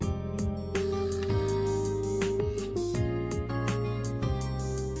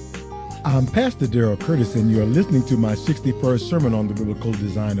I'm Pastor Darrell Curtis, and you're listening to my 61st sermon on the biblical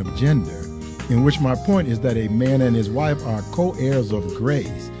design of gender, in which my point is that a man and his wife are co-heirs of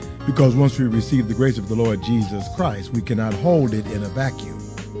grace, because once we receive the grace of the Lord Jesus Christ, we cannot hold it in a vacuum.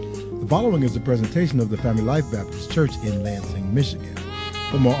 The following is a presentation of the Family Life Baptist Church in Lansing, Michigan.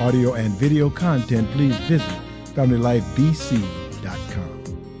 For more audio and video content, please visit FamilyLifeBC.com.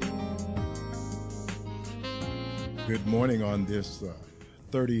 Good morning on this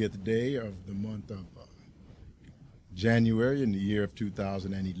 30th day of the month of January in the year of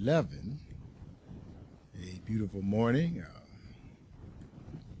 2011. A beautiful morning.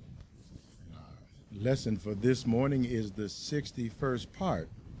 Our lesson for this morning is the 61st part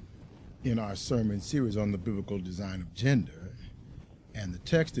in our sermon series on the biblical design of gender. And the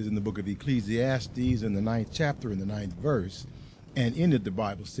text is in the book of Ecclesiastes in the 9th chapter in the 9th verse. And in it the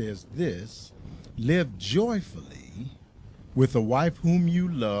Bible says this: live joyfully with a wife whom you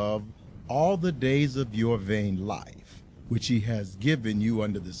love all the days of your vain life, which he has given you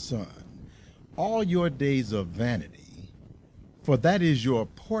under the sun, all your days of vanity, for that is your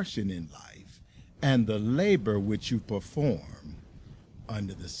portion in life, and the labor which you perform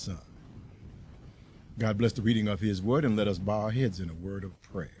under the sun. God bless the reading of his word, and let us bow our heads in a word of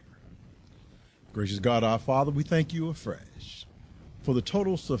prayer. Gracious God, our Father, we thank you afresh for the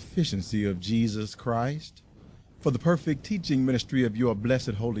total sufficiency of Jesus Christ, for the perfect teaching ministry of your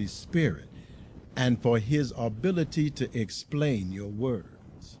blessed Holy Spirit, and for his ability to explain your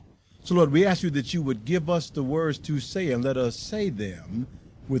words. So, Lord, we ask you that you would give us the words to say, and let us say them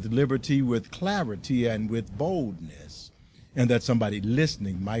with liberty, with clarity, and with boldness, and that somebody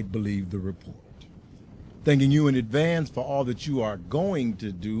listening might believe the report. Thanking you in advance for all that you are going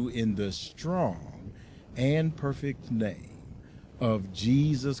to do in the strong and perfect name of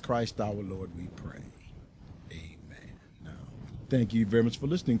Jesus Christ our Lord, we pray. Thank you very much for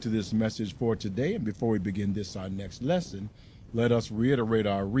listening to this message for today. And before we begin this, our next lesson, let us reiterate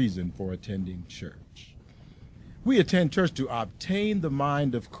our reason for attending church. We attend church to obtain the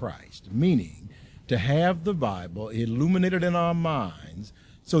mind of Christ, meaning to have the Bible illuminated in our minds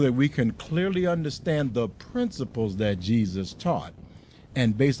so that we can clearly understand the principles that Jesus taught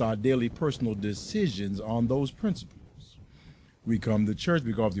and base our daily personal decisions on those principles. We come to church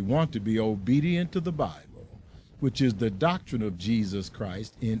because we want to be obedient to the Bible, which is the doctrine of Jesus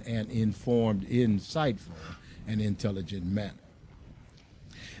Christ, in an informed, insightful, and intelligent manner.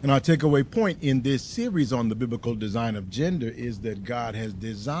 And our takeaway point in this series on the biblical design of gender is that God has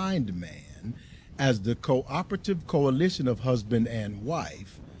designed man as the cooperative coalition of husband and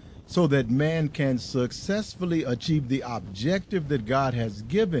wife so that man can successfully achieve the objective that God has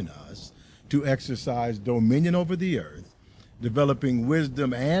given us to exercise dominion over the earth, developing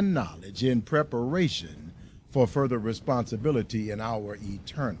wisdom and knowledge in preparation for further responsibility in our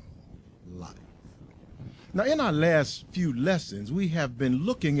eternal life. Now, in our last few lessons, we have been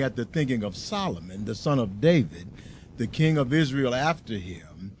looking at the thinking of Solomon, the son of David, the king of Israel after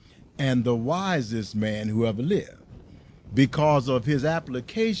him, and the wisest man who ever lived, because of his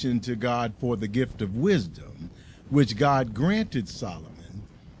application to God for the gift of wisdom, which God granted Solomon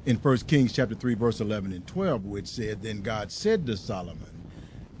in 1 Kings chapter 3, verse 11 and 12, which said, "Then God said to Solomon,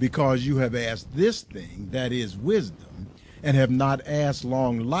 because you have asked this thing, that is wisdom, and have not asked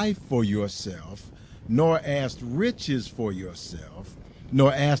long life for yourself, nor asked riches for yourself,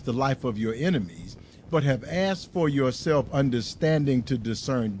 nor asked the life of your enemies, but have asked for yourself understanding to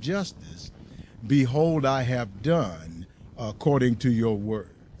discern justice, behold, I have done according to your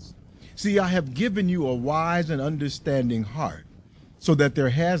words. See, I have given you a wise and understanding heart, so that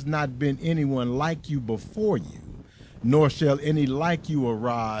there has not been anyone like you before you, nor shall any like you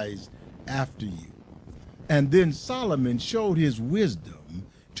arise after you." And then Solomon showed his wisdom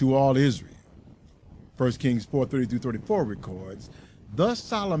to all Israel. 1 Kings 4:30-34 records, "Thus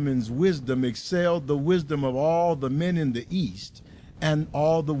Solomon's wisdom excelled the wisdom of all the men in the east and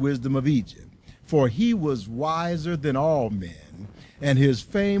all the wisdom of Egypt. For he was wiser than all men, and his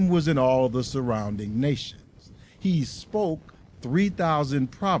fame was in all the surrounding nations. He spoke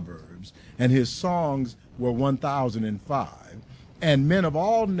 3,000 proverbs, and his songs were 1,005, and men of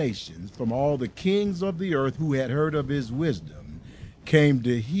all nations from all the kings of the earth who had heard of his wisdom came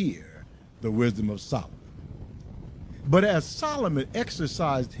to hear the wisdom of Solomon." But as Solomon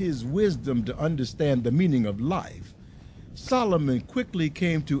exercised his wisdom to understand the meaning of life, Solomon quickly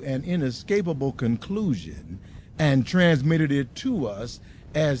came to an inescapable conclusion and transmitted it to us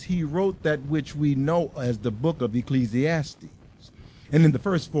as he wrote that which we know as the book of Ecclesiastes. And in the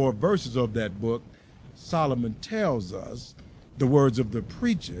first 4 verses of that book, Solomon tells us the words of the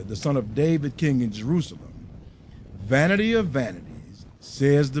preacher, the son of David, king in Jerusalem: "Vanity of vanities,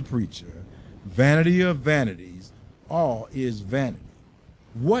 Says the preacher, vanity of vanities, all is vanity.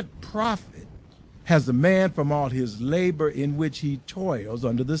 What profit has a man from all his labor in which he toils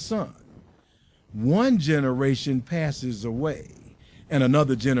under the sun? One generation passes away, and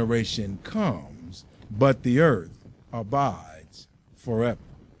another generation comes, but the earth abides forever.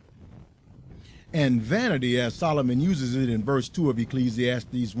 And vanity, as Solomon uses it in verse 2 of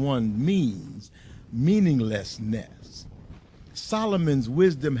Ecclesiastes 1, means meaninglessness. Solomon's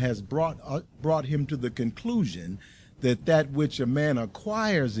wisdom has brought him to the conclusion that that which a man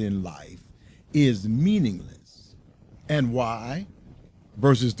acquires in life is meaningless. And why?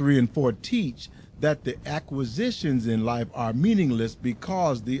 Verses 3 and 4 teach that the acquisitions in life are meaningless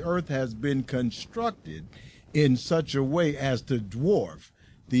because the earth has been constructed in such a way as to dwarf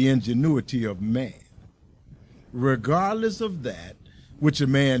the ingenuity of man. Regardless of that which a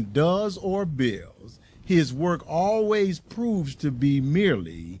man does or builds, his work always proves to be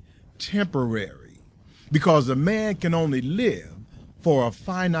merely temporary, because a man can only live for a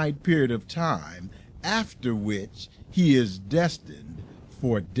finite period of time, after which he is destined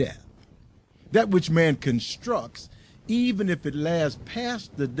for death. That which man constructs, even if it lasts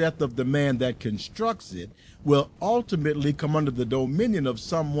past the death of the man that constructs it, will ultimately come under the dominion of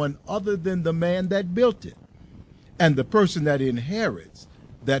someone other than the man that built it. And the person that inherits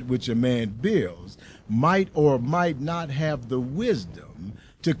that which a man builds might or might not have the wisdom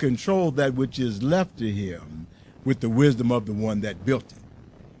to control that which is left to him with the wisdom of the one that built it.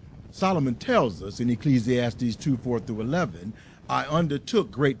 Solomon tells us in Ecclesiastes 2, 4 through 11, I undertook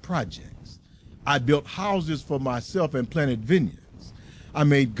great projects. I built houses for myself and planted vineyards. I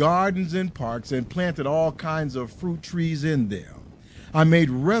made gardens and parks and planted all kinds of fruit trees in them. I made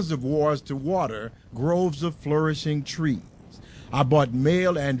reservoirs to water groves of flourishing trees. I bought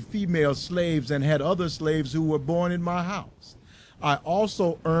male and female slaves and had other slaves who were born in my house. I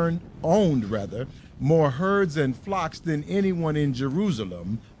also owned more herds and flocks than anyone in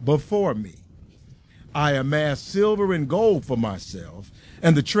Jerusalem before me. I amassed silver and gold for myself,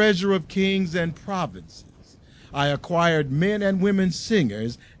 and the treasure of kings and provinces. I acquired men and women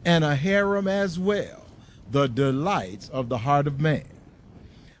singers, and a harem as well, the delights of the heart of man.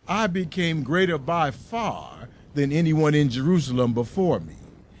 I became greater by far than anyone in Jerusalem before me,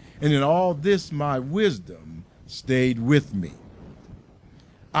 and in all this my wisdom stayed with me.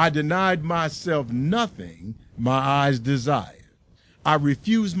 I denied myself nothing my eyes desired. I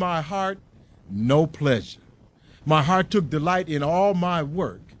refused my heart no pleasure. My heart took delight in all my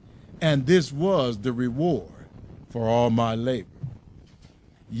work, and this was the reward for all my labor.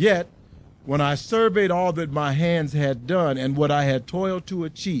 Yet, when I surveyed all that my hands had done and what I had toiled to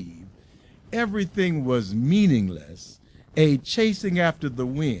achieve, everything was meaningless, a chasing after the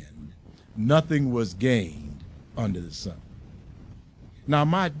wind. Nothing was gained under the sun. Now,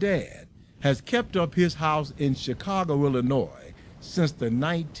 my dad has kept up his house in Chicago, Illinois, since the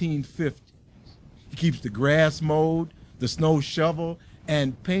 1950s. He keeps the grass mowed, the snow shoveled,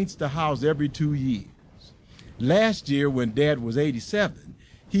 and paints the house every 2 years. Last year, when Dad was 87,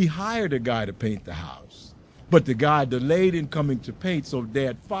 he hired a guy to paint the house, but the guy delayed in coming to paint, so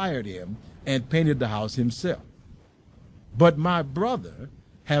Dad fired him and painted the house himself. But my brother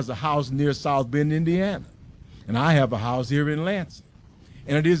has a house near South Bend, Indiana, and I have a house here in Lansing.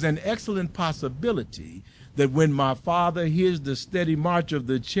 And it is an excellent possibility that when my father hears the steady march of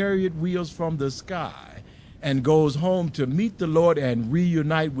the chariot wheels from the sky and goes home to meet the Lord and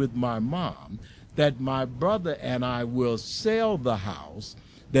reunite with my mom, that my brother and I will sell the house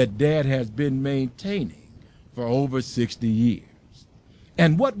that Dad has been maintaining for over 60 years.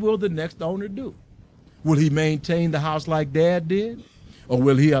 And what will the next owner do? Will he maintain the house like Dad did? Or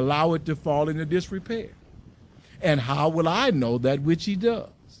will he allow it to fall into disrepair? And how will I know that which he does?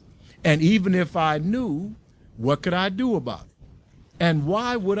 And even if I knew, what could I do about it? And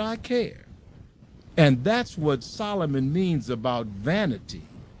why would I care? And that's what Solomon means about vanity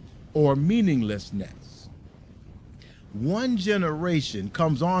or meaninglessness. One generation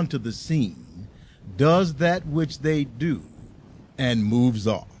comes onto the scene, does that which they do, and moves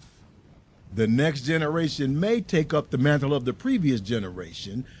off. The next generation may take up the mantle of the previous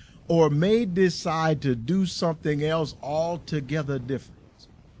generation, or may decide to do something else altogether different.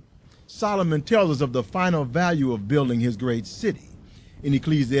 Solomon tells us of the final value of building his great city. In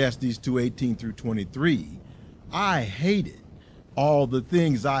Ecclesiastes 2:18 through 23, I hated all the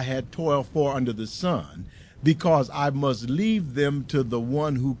things I had toiled for under the sun, because I must leave them to the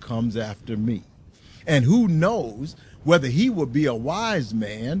one who comes after me. And who knows whether he will be a wise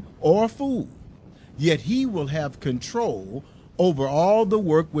man or a fool, yet he will have control over all the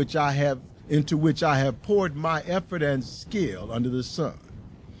work which I have into which I have poured my effort and skill under the sun.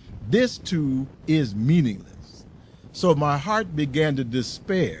 This too is meaningless. So my heart began to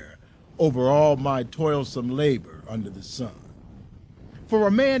despair over all my toilsome labor under the sun. For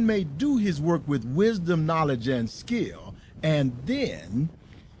a man may do his work with wisdom, knowledge, and skill, and then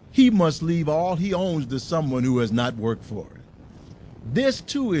he must leave all he owns to someone who has not worked for it. This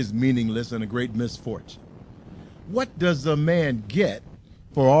too is meaningless and a great misfortune. What does a man get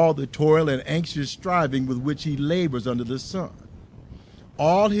for all the toil and anxious striving with which he labors under the sun?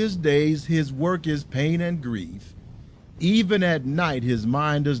 All his days his work is pain and grief. Even at night his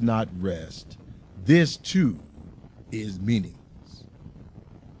mind does not rest. This too is meaningless.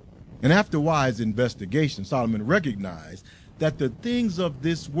 And after wise investigation, Solomon recognized that the things of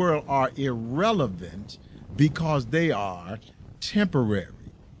this world are irrelevant because they are temporary.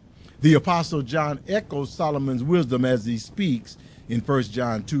 The Apostle John echoes Solomon's wisdom as he speaks in 1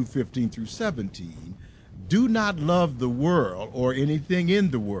 John 2:15 through 17. Do not love the world or anything in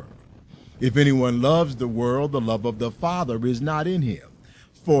the world. If anyone loves the world, the love of the Father is not in him.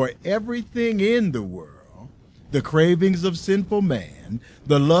 For everything in the world, the cravings of sinful man,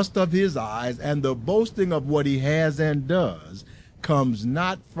 the lust of his eyes, and the boasting of what he has and does, comes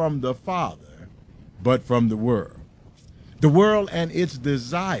not from the Father, but from the world. The world and its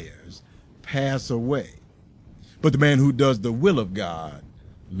desires pass away, but the man who does the will of God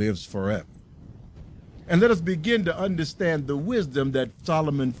lives forever. And let us begin to understand the wisdom that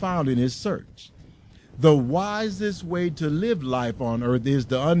Solomon found in his search. The wisest way to live life on earth is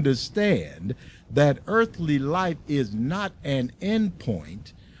to understand that earthly life is not an end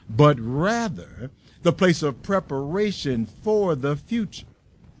point, but rather the place of preparation for the future.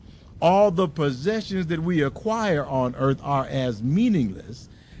 All the possessions that we acquire on earth are as meaningless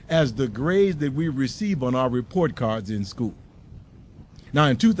as the grades that we receive on our report cards in school. Now,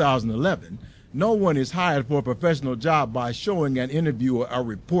 in 2011, no one is hired for a professional job by showing an interviewer a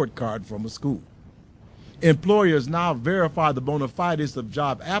report card from a school. Employers now verify the bona fides of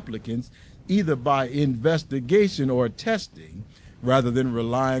job applicants either by investigation or testing rather than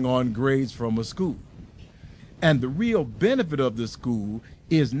relying on grades from a school. And the real benefit of the school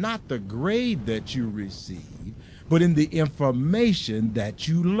is not the grade that you receive, but in the information that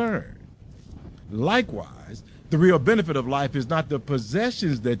you learn. Likewise, the real benefit of life is not the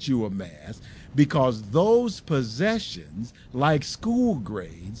possessions that you amass, because those possessions, like school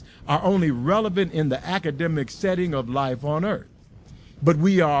grades, are only relevant in the academic setting of life on earth. But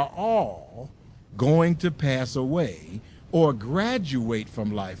we are all going to pass away or graduate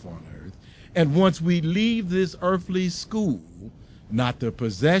from life on earth. And once we leave this earthly school, not the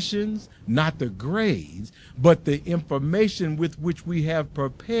possessions, not the grades, but the information with which we have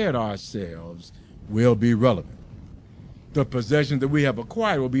prepared ourselves will be relevant. The possessions that we have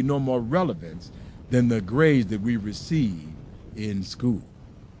acquired will be no more relevant than the grades that we receive in school.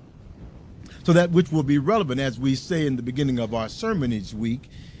 So that which will be relevant, as we say in the beginning of our sermon each week,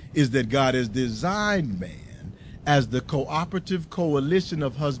 is that God has designed man as the cooperative coalition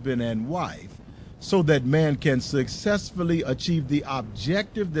of husband and wife so that man can successfully achieve the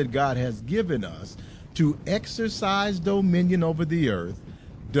objective that God has given us to exercise dominion over the earth,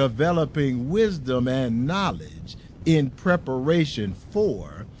 developing wisdom and knowledge in preparation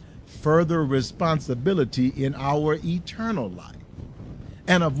for further responsibility in our eternal life.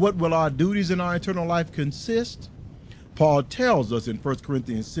 And of what will our duties in our eternal life consist? Paul tells us in 1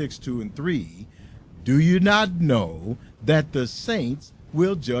 Corinthians 6:2-3, do you not know that the saints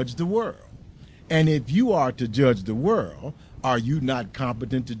will judge the world? And if you are to judge the world, are you not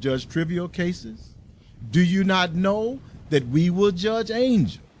competent to judge trivial cases? Do you not know that we will judge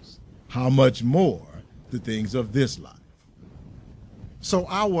angels? How much more the things of this life? So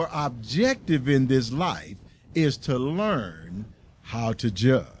our objective in this life is to learn how to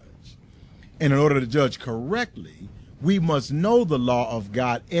judge. And in order to judge correctly, we must know the law of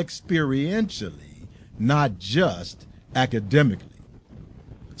God experientially, not just academically.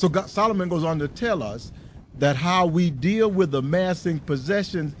 So Solomon goes on to tell us that how we deal with amassing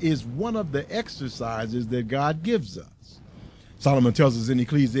possessions is one of the exercises that God gives us. Solomon tells us in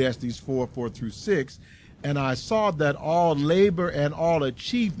Ecclesiastes 4:4-6, and I saw that all labor and all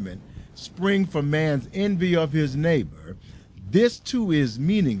achievement spring from man's envy of his neighbor. This too is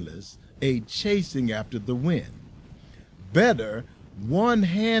meaningless, a chasing after the wind. Better one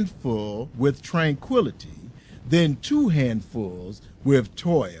handful with tranquility than two handfuls with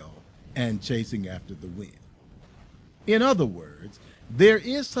toil and chasing after the wind. In other words, there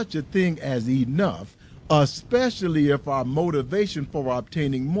is such a thing as enough, especially if our motivation for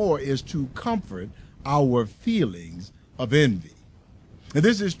obtaining more is to comfort our feelings of envy. And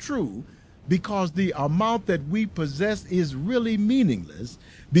this is true because the amount that we possess is really meaningless,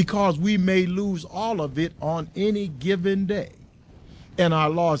 because we may lose all of it on any given day. And our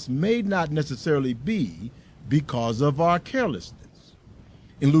loss may not necessarily be because of our carelessness.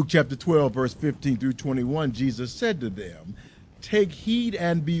 In Luke chapter 12, verse 15 through 21, Jesus said to them, "Take heed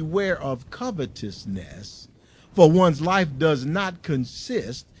and beware of covetousness, for one's life does not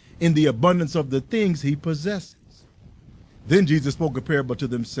consist in the abundance of the things he possesses." Then Jesus spoke a parable to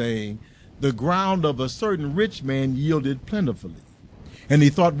them, saying, "The ground of a certain rich man yielded plentifully. And he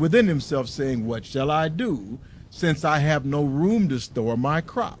thought within himself, saying, What shall I do, since I have no room to store my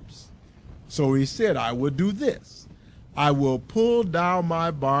crops? So he said, I will do this. I will pull down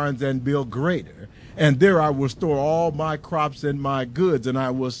my barns and build greater, and there I will store all my crops and my goods. And I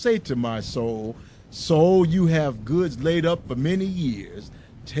will say to my soul, Soul, you have goods laid up for many years.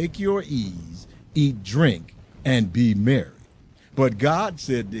 Take your ease, eat, drink, and be merry." But God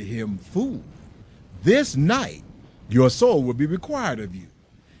said to him, "Fool, this night your soul will be required of you.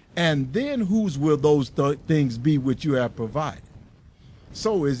 And then whose will those things be which you have provided?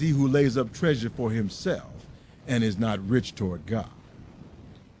 So is he who lays up treasure for himself and is not rich toward God."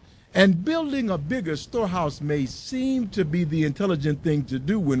 And building a bigger storehouse may seem to be the intelligent thing to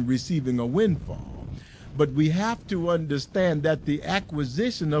do when receiving a windfall, but we have to understand that the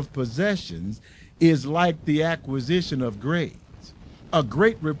acquisition of possessions is like the acquisition of grades. A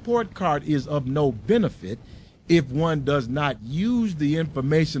great report card is of no benefit if one does not use the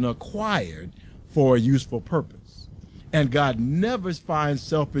information acquired for a useful purpose. And God never finds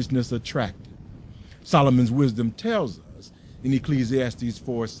selfishness attractive. Solomon's wisdom tells us in Ecclesiastes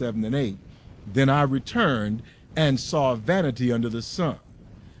 4, 7, and 8, "Then I returned and saw vanity under the sun.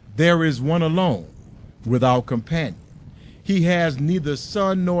 There is one alone, without companion. He has neither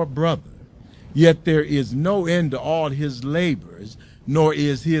son nor brother. Yet there is no end to all his labors, nor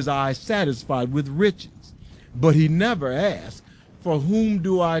is his eye satisfied with riches. But he never asks, For whom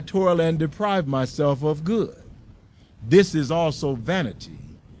do I toil and deprive myself of good? This is also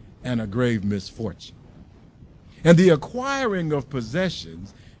vanity and a grave misfortune." And the acquiring of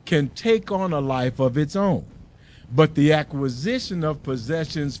possessions can take on a life of its own. But the acquisition of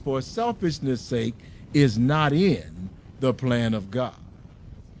possessions for selfishness' sake is not in the plan of God.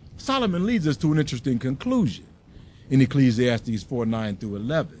 Solomon leads us to an interesting conclusion. In Ecclesiastes 4, 9 through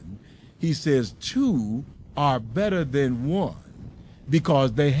 11, he says, "Two are better than one,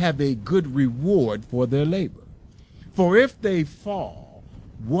 because they have a good reward for their labor. For if they fall,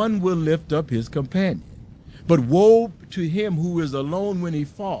 one will lift up his companion. But woe to him who is alone when he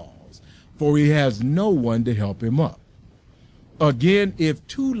falls, for he has no one to help him up. Again, if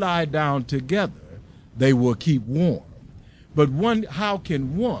two lie down together, they will keep warm. But how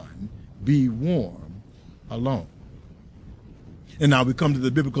can one be warm alone?" And now we come to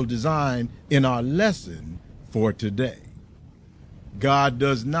the biblical design in our lesson for today. God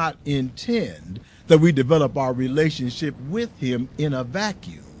does not intend that we develop our relationship with him in a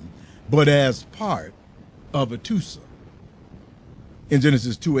vacuum, but as part of a twosome. In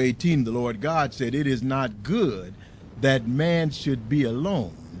Genesis 2:18, the Lord God said, "It is not good that man should be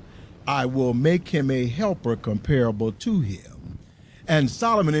alone. I will make him a helper comparable to him." And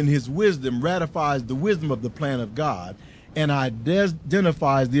Solomon in his wisdom ratifies the wisdom of the plan of God and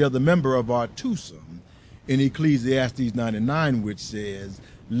identifies the other member of our twosome in Ecclesiastes 9:9, which says,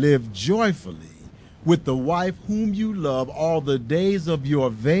 "Live joyfully with the wife whom you love all the days of your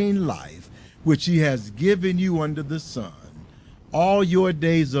vain life, which he has given you under the sun, all your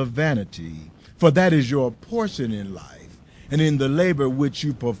days of vanity, for that is your portion in life, and in the labor which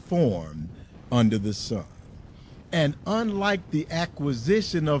you perform under the sun." And unlike the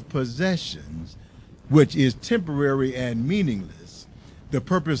acquisition of possessions, which is temporary and meaningless, the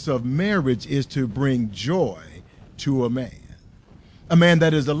purpose of marriage is to bring joy to a man. A man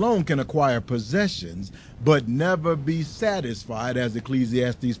that is alone can acquire possessions, but never be satisfied, as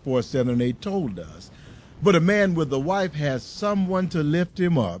Ecclesiastes 4, 7, and 8 told us. But a man with a wife has someone to lift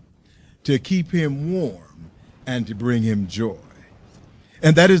him up, to keep him warm, and to bring him joy.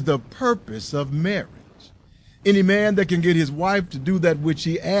 And that is the purpose of marriage. Any man that can get his wife to do that which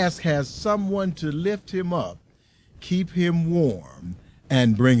he asks has someone to lift him up, keep him warm,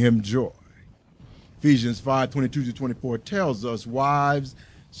 and bring him joy. Ephesians 5:22-24 tells us, "Wives,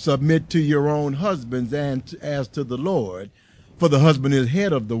 submit to your own husbands and as to the Lord, for the husband is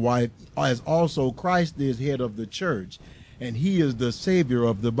head of the wife, as also Christ is head of the church, and he is the Savior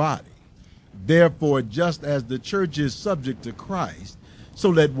of the body. Therefore, just as the church is subject to Christ, so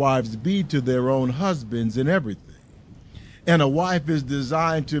let wives be to their own husbands in everything. And a wife is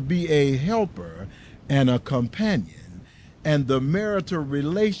designed to be a helper and a companion, And the marital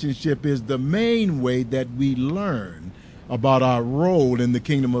relationship is the main way that we learn about our role in the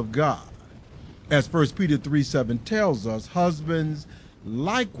kingdom of God. As 1 Peter 3:7 tells us, husbands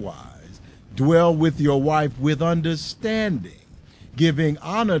likewise dwell with your wife with understanding, giving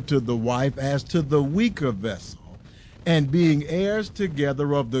honor to the wife as to the weaker vessel, and being heirs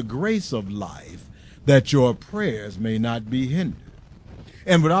together of the grace of life, that your prayers may not be hindered.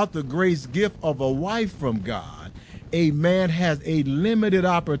 And without the grace gift of a wife from God, a man has a limited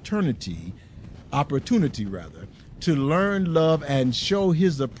opportunity to learn love and show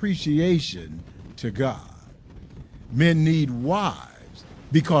his appreciation to God. Men need wives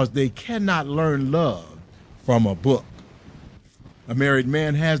because they cannot learn love from a book. A married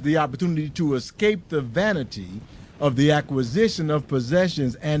man has the opportunity to escape the vanity of the acquisition of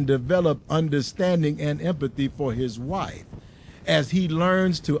possessions and develop understanding and empathy for his wife, as he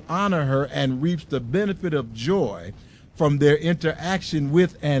learns to honor her and reaps the benefit of joy from their interaction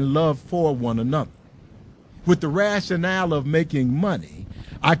with and love for one another. With the rationale of making money,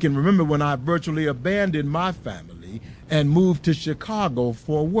 I can remember when I virtually abandoned my family and moved to Chicago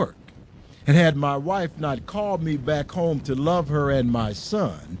for work. And had my wife not called me back home to love her and my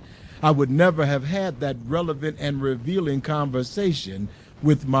son, I would never have had that relevant and revealing conversation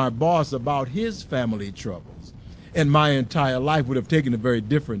with my boss about his family troubles. And my entire life would have taken a very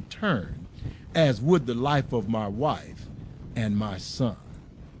different turn, as would the life of my wife and my son.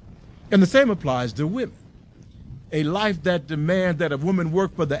 And the same applies to women. A life that demands that a woman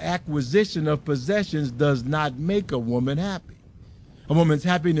work for the acquisition of possessions does not make a woman happy. A woman's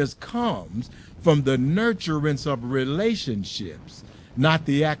happiness comes from the nurturance of relationships, not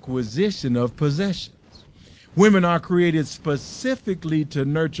the acquisition of possessions. Women are created specifically to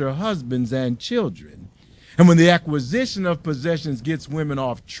nurture husbands and children. And when the acquisition of possessions gets women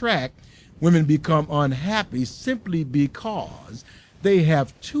off track, women become unhappy simply because they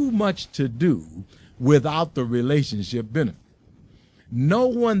have too much to do without the relationship benefit. No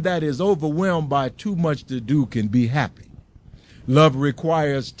one that is overwhelmed by too much to do can be happy. Love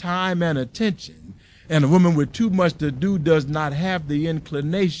requires time and attention, and a woman with too much to do does not have the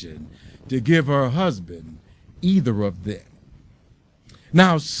inclination to give her husband either of them.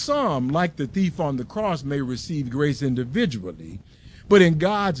 Now, some, like the thief on the cross, may receive grace individually, but in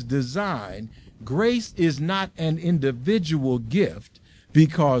God's design, grace is not an individual gift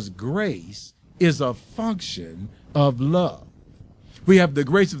because grace is a function of love. We have the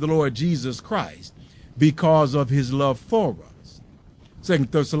grace of the Lord Jesus Christ because of his love for us.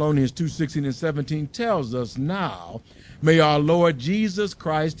 2 Thessalonians 2:16 and 17 tells us, now may our Lord Jesus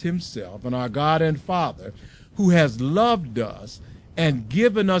Christ himself and our God and Father, who has loved us and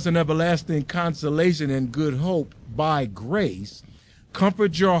given us an everlasting consolation and good hope by grace,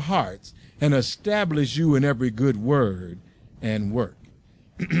 comfort your hearts and establish you in every good word and work.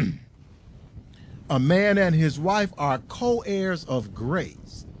 A man and his wife are co-heirs of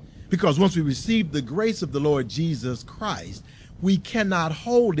grace, because once we receive the grace of the Lord Jesus Christ, we cannot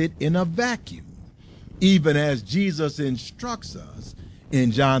hold it in a vacuum, even as Jesus instructs us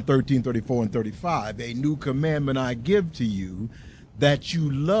in John 13:34 and 35, a new commandment I give to you, that you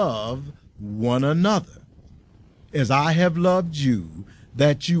love one another. As I have loved you,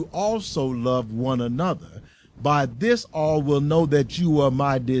 that you also love one another. By this all will know that you are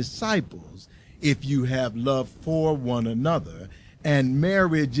my disciples, if you have love for one another. And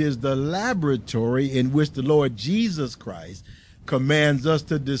marriage is the laboratory in which the Lord Jesus Christ commands us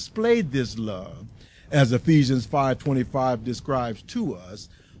to display this love. As Ephesians 5:25 describes to us,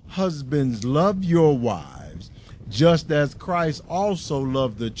 husbands, love your wives, just as Christ also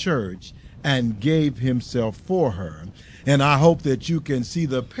loved the church and gave himself for her. And I hope that you can see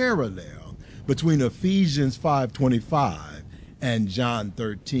the parallel between Ephesians 5:25 and John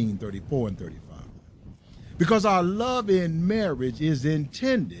 13:34 and 35. Because our love in marriage is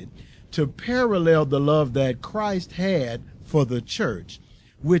intended to parallel the love that Christ had for the church,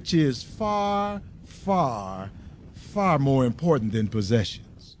 which is far, far, far more important than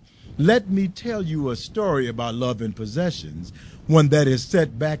possessions. Let me tell you a story about love and possessions, one that is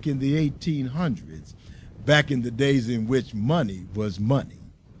set back in the 1800s, back in the days in which money was money.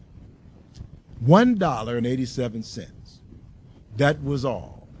 $1.87. That was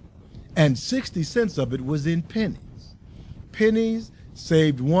all. And 60 cents of it was in pennies. Pennies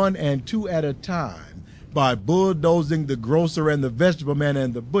saved 1 and 2 at a time by bulldozing the grocer and the vegetable man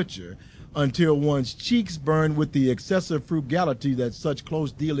and the butcher until one's cheeks burned with the excessive frugality that such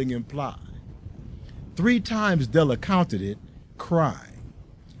close dealing implied. 3 times Della counted it, crying.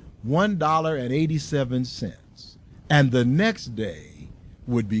 $1.87. And the next day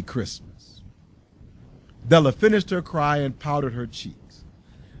would be Christmas. Della finished her cry and powdered her cheeks.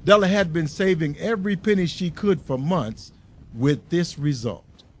 Della had been saving every penny she could for months with this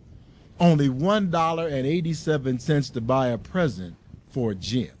result. Only $1.87 to buy a present for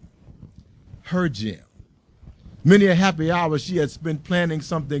Jim. Her Jim. Many a happy hour she had spent planning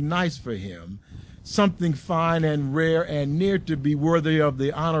something nice for him, something fine and rare and near to be worthy of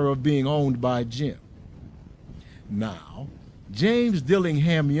the honor of being owned by Jim. Now, James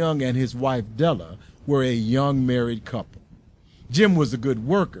Dillingham Young and his wife Della were a young married couple. Jim was a good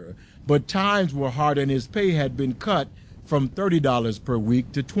worker, but times were hard and his pay had been cut from $30 per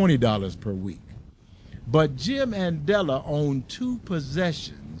week to $20 per week. But Jim and Della owned two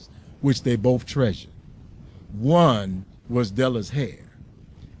possessions which they both treasured. One was Della's hair,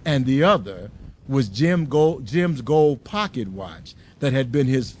 and the other was Jim's gold pocket watch that had been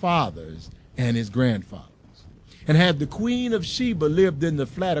his father's and his grandfather's. And had the Queen of Sheba lived in the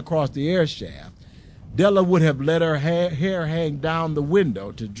flat across the air shaft, Della would have let her hair hang down the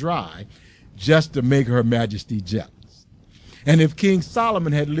window to dry just to make Her Majesty jealous. And if King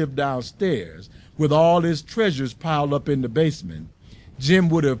Solomon had lived downstairs with all his treasures piled up in the basement, Jim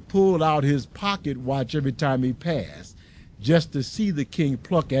would have pulled out his pocket watch every time he passed just to see the king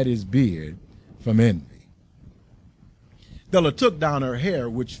pluck at his beard from envy. Della took down her hair,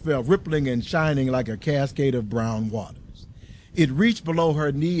 which fell rippling and shining like a cascade of brown waters. It reached below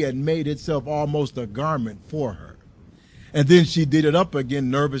her knee and made itself almost a garment for her. And then she did it up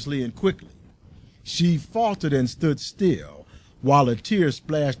again nervously and quickly. She faltered and stood still while a tear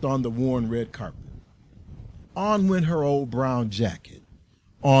splashed on the worn red carpet. On went her old brown jacket.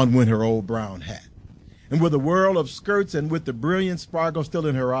 On went her old brown hat. And with a whirl of skirts and with the brilliant sparkle still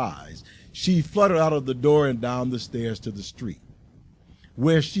in her eyes, she fluttered out of the door and down the stairs to the street.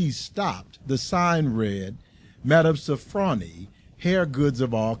 Where she stopped, the sign read, Madame Sofronie, hair goods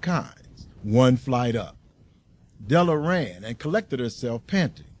of all kinds, one flight up. Della ran and collected herself,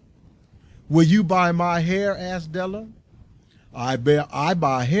 panting. Will you buy my hair? Asked Della. I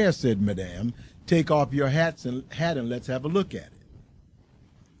buy hair, said Madame. Take off your hat and let's have a look at it.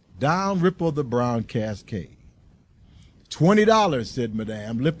 Down rippled the brown cascade. $20, said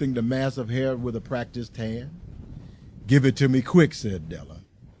Madame, lifting the mass of hair with a practiced hand. Give it to me quick, said Della.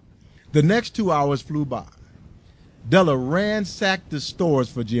 The next 2 hours flew by. Della ransacked the stores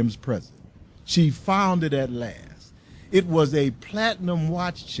for Jim's present. She found it at last. It was a platinum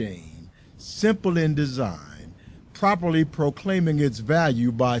watch chain, simple in design, properly proclaiming its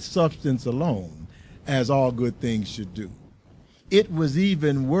value by substance alone, as all good things should do. It was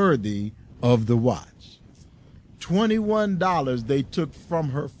even worthy of the watch. $21 they took from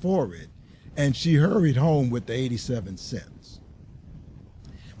her for it, and she hurried home with the 87 cents.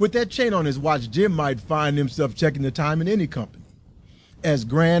 With that chain on his watch, Jim might find himself checking the time in any company. As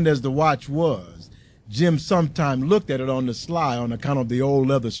grand as the watch was, Jim sometimes looked at it on the sly on account of the old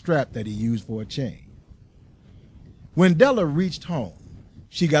leather strap that he used for a chain. When Della reached home,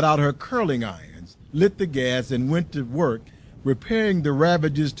 she got out her curling irons, lit the gas, and went to work repairing the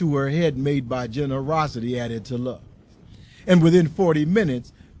ravages to her head made by generosity added to love. And within 40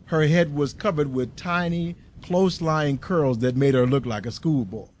 minutes, her head was covered with tiny, close-lying curls that made her look like a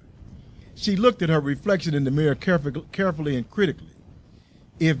schoolboy. She looked at her reflection in the mirror carefully and critically.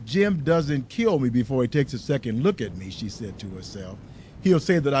 If Jim doesn't kill me before he takes a second look at me, she said to herself, he'll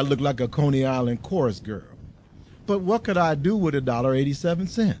say that I look like a Coney Island chorus girl. But what could I do with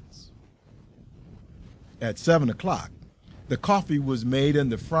 $1.87? At 7 o'clock, the coffee was made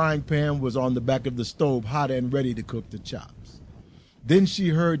and the frying pan was on the back of the stove, hot and ready to cook the chops. Then she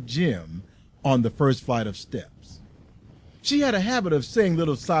heard Jim on the first flight of steps. She had a habit of saying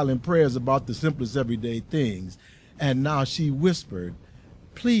little silent prayers about the simplest everyday things, and now she whispered,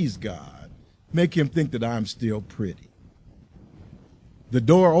 "Please, God, make him think that I'm still pretty." The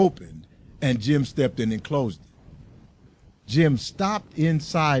door opened, and Jim stepped in and closed it. Jim stopped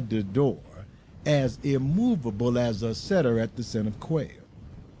inside the door, as immovable as a setter at the scent of quail.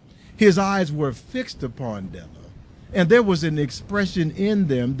 His eyes were fixed upon Della, and there was an expression in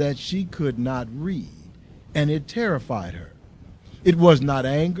them that she could not read, and it terrified her. It was not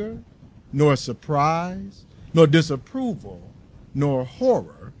anger, nor surprise, nor disapproval, nor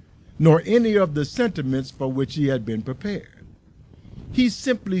horror, nor any of the sentiments for which he had been prepared. He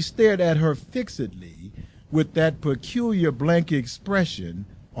simply stared at her fixedly with that peculiar blank expression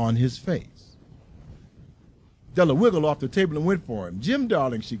on his face. Della wiggled off the table and went for him. "Jim,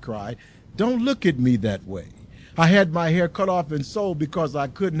 darling," she cried, "don't look at me that way. I had my hair cut off and sold because I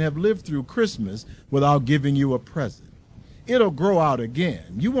couldn't have lived through Christmas without giving you a present. It'll grow out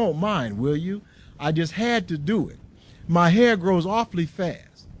again. You won't mind, will you? I just had to do it. My hair grows awfully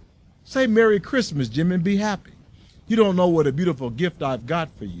fast." Say Merry Christmas, Jim, and be happy. You don't know what a beautiful gift I've got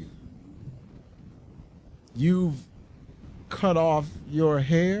for you. You've cut off your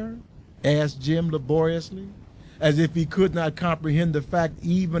hair? Asked Jim laboriously, as if he could not comprehend the fact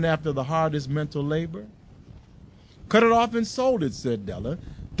even after the hardest mental labor. Cut it off and sold it, said Della.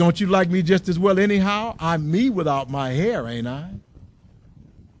 Don't you like me just as well anyhow? I'm me without my hair, ain't I?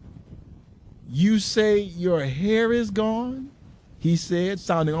 You say your hair is gone? He said,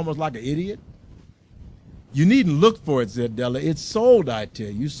 sounding almost like an idiot. You needn't look for it, said Della. It's sold, I tell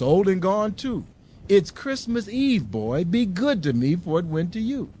you, sold and gone too. It's Christmas Eve, boy. Be good to me, for it went to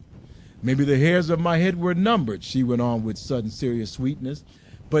you. Maybe the hairs of my head were numbered, she went on with sudden serious sweetness,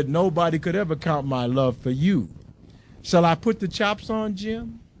 but nobody could ever count my love for you. Shall I put the chops on,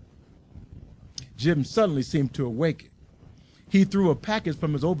 Jim? Jim suddenly seemed to awaken. He threw a package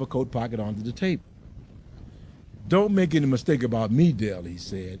from his overcoat pocket onto the table. Don't make any mistake about me, Dell, he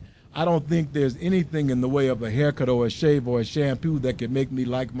said. I don't think there's anything in the way of a haircut or a shave or a shampoo that could make me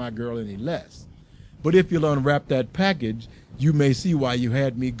like my girl any less. But if you'll unwrap that package, you may see why you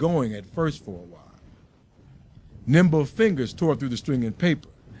had me going at first for a while. Nimble fingers tore through the stringing paper,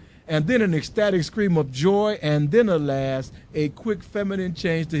 and then an ecstatic scream of joy, and then, alas, a quick feminine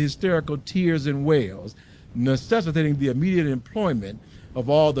change to hysterical tears and wails, necessitating the immediate employment of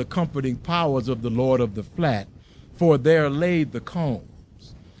all the comforting powers of the lord of the flat, for there lay the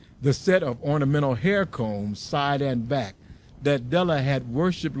combs, the set of ornamental hair combs, side and back, that Della had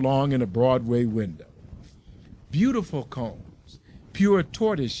worshipped long in a Broadway window. Beautiful combs, pure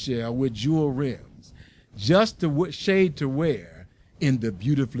tortoise shell with jewel rims, just the shade to wear in the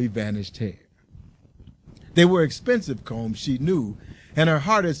beautifully vanished hair. They were expensive combs, she knew, and her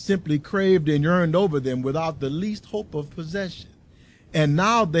heart had simply craved and yearned over them without the least hope of possession. And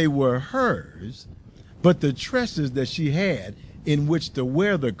now they were hers, but the tresses that she had in which to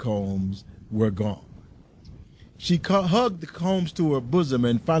wear the combs were gone. She hugged the combs to her bosom,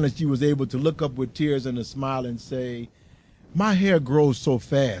 and finally she was able to look up with tears and a smile and say, "My hair grows so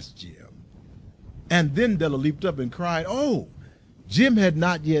fast, Jim." And then Della leaped up and cried, "Oh!" Jim had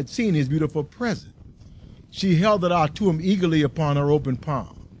not yet seen his beautiful present. She held it out to him eagerly upon her open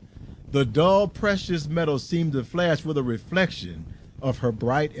palm. The dull, precious metal seemed to flash with a reflection of her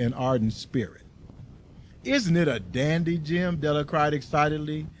bright and ardent spirit. "Isn't it a dandy, Jim?" Della cried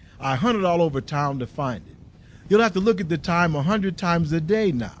excitedly. "I hunted all over town to find it. You'll have to look at the time 100 times a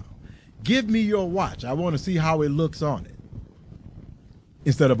day now. Give me your watch. I want to see how it looks on it."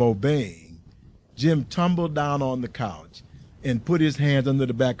 Instead of obeying, Jim tumbled down on the couch and put his hands under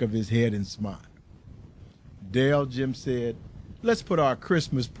the back of his head and smiled. "Dale," Jim said, "let's put our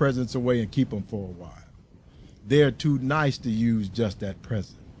Christmas presents away and keep them for a while. They're too nice to use just at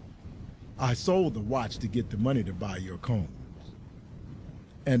present. I sold the watch to get the money to buy your combs.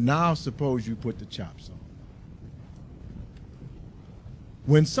 And now suppose you put the chops on."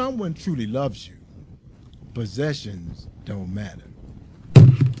 When someone truly loves you, possessions don't matter.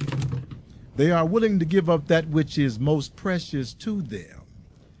 They are willing to give up that which is most precious to them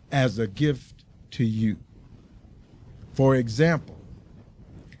as a gift to you. For example,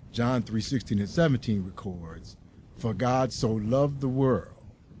 John 3:16 and 17 records, "For God so loved the world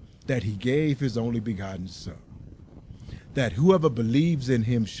that he gave his only begotten Son, that whoever believes in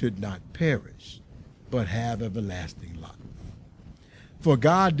him should not perish, but have everlasting life. For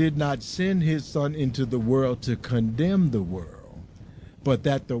God did not send his Son into the world to condemn the world, but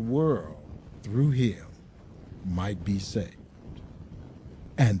that the world, through him, might be saved.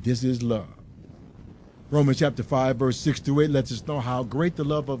 And this is love." Romans chapter 5, verse 6-8 lets us know how great the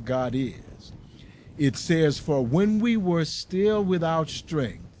love of God is. It says, "For when we were still without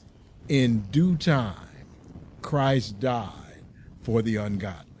strength, in due time, Christ died for the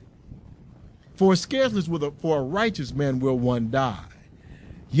ungodly. For scarcely for a righteous man will one die,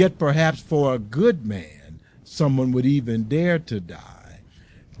 yet perhaps for a good man someone would even dare to die.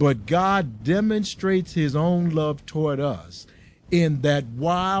 But God demonstrates his own love toward us in that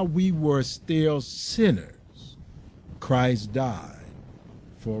while we were still sinners, Christ died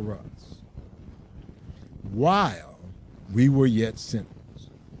for us." While we were yet sinners.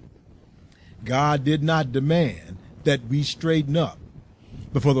 God did not demand that we straighten up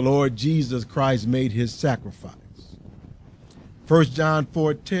before the Lord Jesus Christ made his sacrifice. 1 John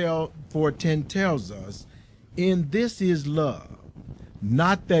 4:10 tells us, "In this is love,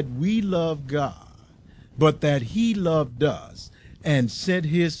 not that we love God, but that he loved us and sent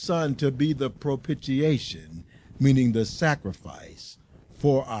his Son to be the propitiation," meaning the sacrifice,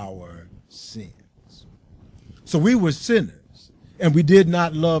 "for our sins." So we were sinners, and we did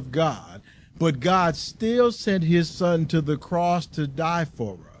not love God, but God still sent his Son to the cross to die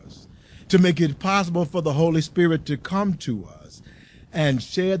for us, to make it possible for the Holy Spirit to come to us and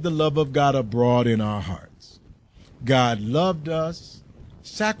shed the love of God abroad in our hearts. God loved us,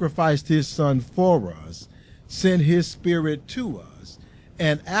 sacrificed his Son for us, sent his Spirit to us,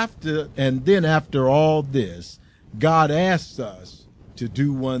 and then after all this, God asks us to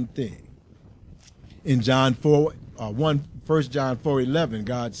do one thing. In 1 John 4:11,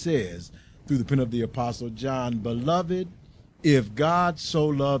 God says, through the pen of the Apostle John, "Beloved, if God so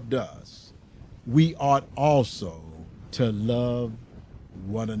loved us, we ought also to love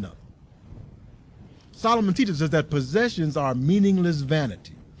one another." Solomon teaches us that possessions are meaningless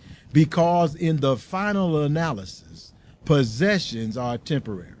vanity because in the final analysis, possessions are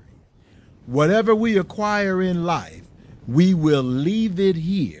temporary. Whatever we acquire in life, we will leave it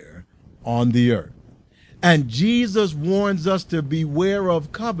here on the earth. And Jesus warns us to beware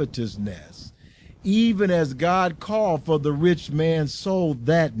of covetousness, even as God called for the rich man's soul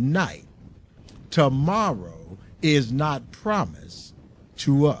that night. Tomorrow is not promised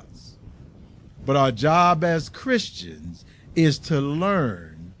to us. But our job as Christians is to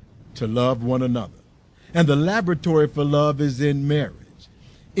learn to love one another. And the laboratory for love is in marriage.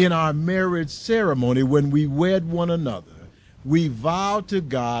 In our marriage ceremony, when we wed one another, we vow to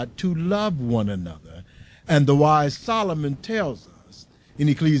God to love one another. And the wise Solomon tells us in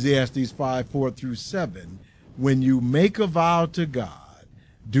Ecclesiastes 5:4-7, when you make a vow to God,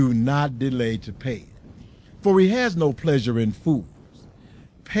 do not delay to pay it. For he has no pleasure in fools.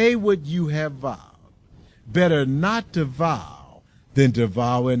 Pay what you have vowed. Better not to vow than to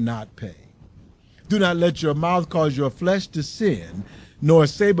vow and not pay. Do not let your mouth cause your flesh to sin, nor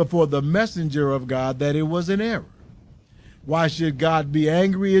say before the messenger of God that it was an error. Why should God be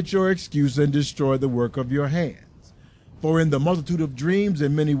angry at your excuse and destroy the work of your hands? For in the multitude of dreams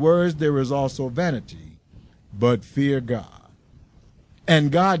and many words there is also vanity, but fear God.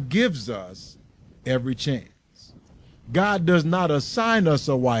 And God gives us every chance. God does not assign us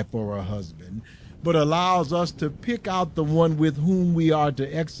a wife or a husband, but allows us to pick out the one with whom we are to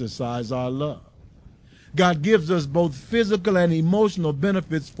exercise our love. God gives us both physical and emotional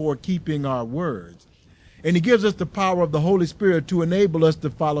benefits for keeping our words. And he gives us the power of the Holy Spirit to enable us to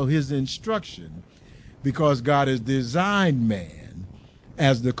follow his instruction, because God has designed man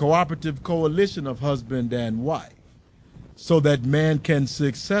as the cooperative coalition of husband and wife, so that man can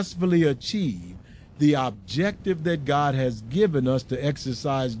successfully achieve the objective that God has given us to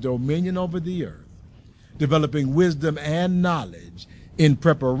exercise dominion over the earth, developing wisdom and knowledge in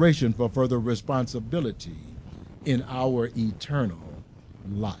preparation for further responsibility in our eternal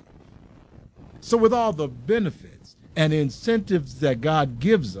life. So with all the benefits and incentives that God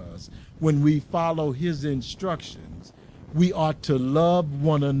gives us when we follow his instructions, we ought to love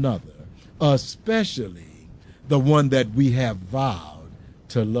one another, especially the one that we have vowed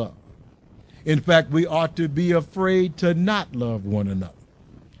to love. In fact, we ought to be afraid to not love one another.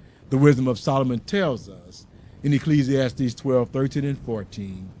 The wisdom of Solomon tells us in Ecclesiastes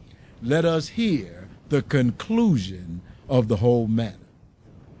 12:13-14, let us hear the conclusion of the whole matter.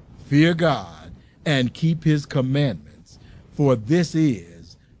 Fear God and keep his commandments, for this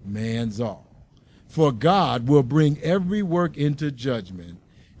is man's all. For God will bring every work into judgment,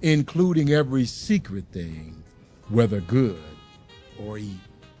 including every secret thing, whether good or evil.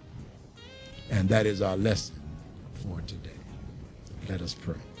 And that is our lesson for today. Let us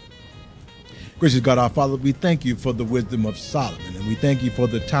pray. Gracious God, our Father, we thank you for the wisdom of Solomon, and we thank you for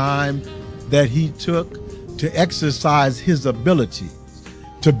the time that he took to exercise his abilities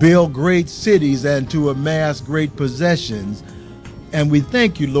to build great cities and to amass great possessions. And we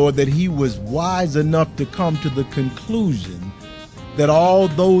thank you, Lord, that he was wise enough to come to the conclusion that all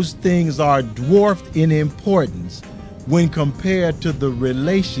those things are dwarfed in importance when compared to the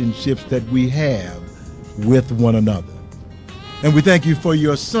relationships that we have with one another. And we thank you for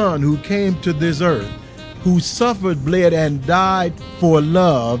your Son who came to this earth, who suffered, bled, and died for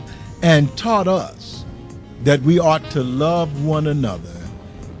love, and taught us that we ought to love one another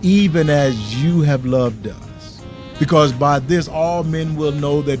even as you have loved us. Because by this all men will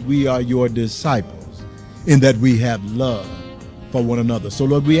know that we are your disciples, in that we have love for one another. So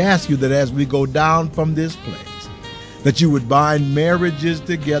Lord, we ask you that as we go down from this place, that you would bind marriages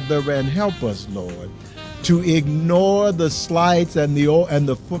together and help us, Lord, to ignore the slights and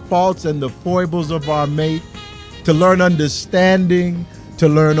the faults and the foibles of our mate, to learn understanding, to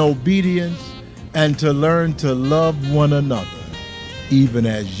learn obedience, and to learn to love one another, even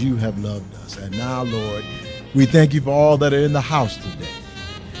as you have loved us. And now, Lord, we thank you for all that are in the house today.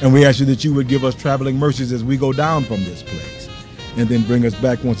 And we ask you that you would give us traveling mercies as we go down from this place, and then bring us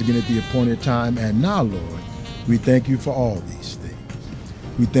back once again at the appointed time. And now, Lord, we thank you for all these things.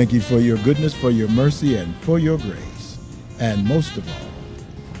 We thank you for your goodness, for your mercy, and for your grace. And most of all,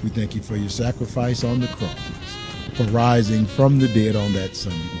 we thank you for your sacrifice on the cross, for rising from the dead on that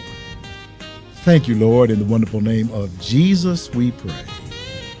Sunday morning. Thank you, Lord. In the wonderful name of Jesus, we pray. Amen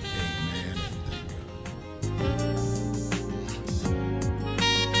and thank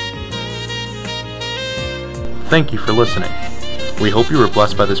God. Thank you for listening. We hope you were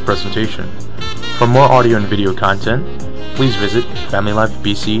blessed by this presentation. For more audio and video content, please visit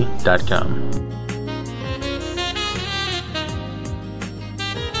FamilyLifeBC.com.